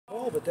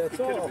but that's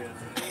all.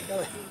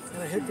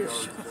 And I hit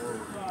this shot.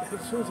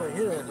 As soon as I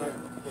hit it, I'm like,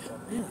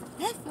 man,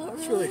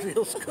 this really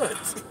feels good.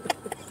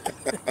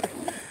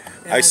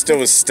 I still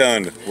was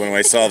stunned when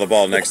I saw the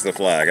ball next to the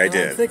flag. I I'm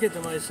did. thinking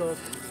to myself,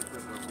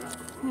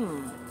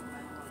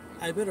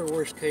 I better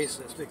worst case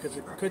this because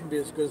it couldn't be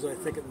as good as I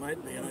think it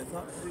might be. And I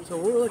thought, so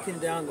we're looking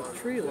down the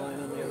tree line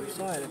on the other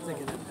side. I'm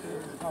thinking,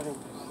 probably,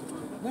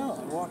 no,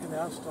 I'm walking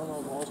down, still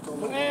no ball, still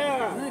no ball.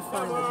 And then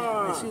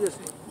I see this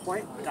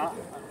white dot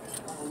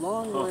a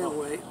long way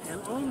away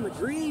and on the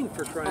green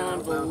for crying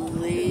out loud.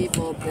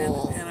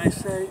 Unbelievable. And I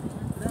say,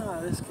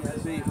 no, this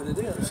can't be, but it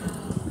is.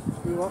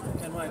 We walk,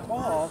 and my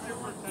ball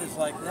is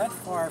like that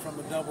far from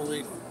a double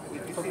eagle.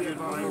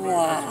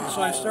 Wow.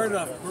 So I started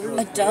off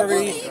A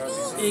double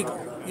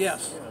eagle?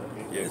 Yes.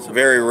 It's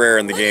very rare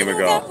in the game of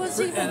golf.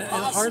 And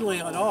hardly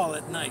at all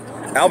at night.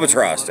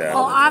 Albatross, Dad.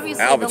 Well,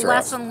 obviously Albatross. the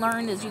lesson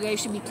learned is you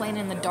guys should be playing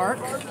in the dark.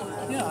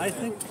 Yeah, I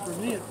think for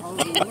me it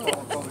probably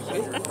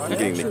will. I'm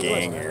getting the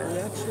gang here.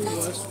 It actually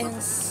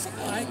was.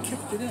 I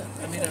kicked it in.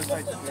 I mean, if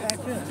I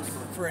tapped in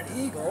for an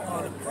eagle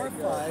on a par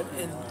 5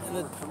 in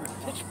the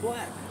pitch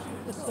black.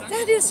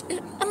 That is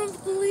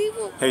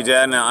unbelievable. Hey,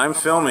 Dad, now I'm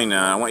filming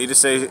now. I want you to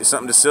say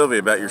something to Sylvia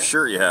about your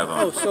shirt you have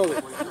on. Oh,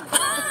 Sylvia.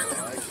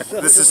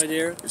 This is, my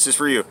dear. this is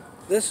for you.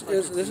 This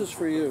is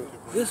for you.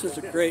 This is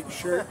a great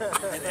shirt,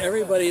 and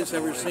everybody that's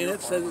ever seen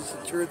it says it's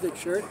a terrific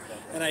shirt.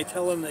 And I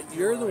tell them that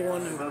you're the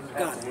one who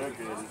got it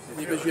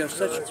because you have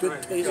such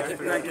good taste in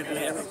practically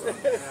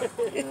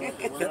everything.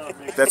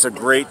 That's a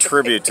great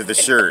tribute to the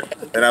shirt,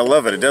 and I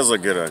love it. It does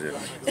look good on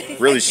you.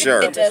 Really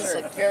sharp. It does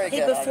look very good.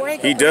 Hey, before I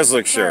He does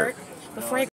look sharp. Before I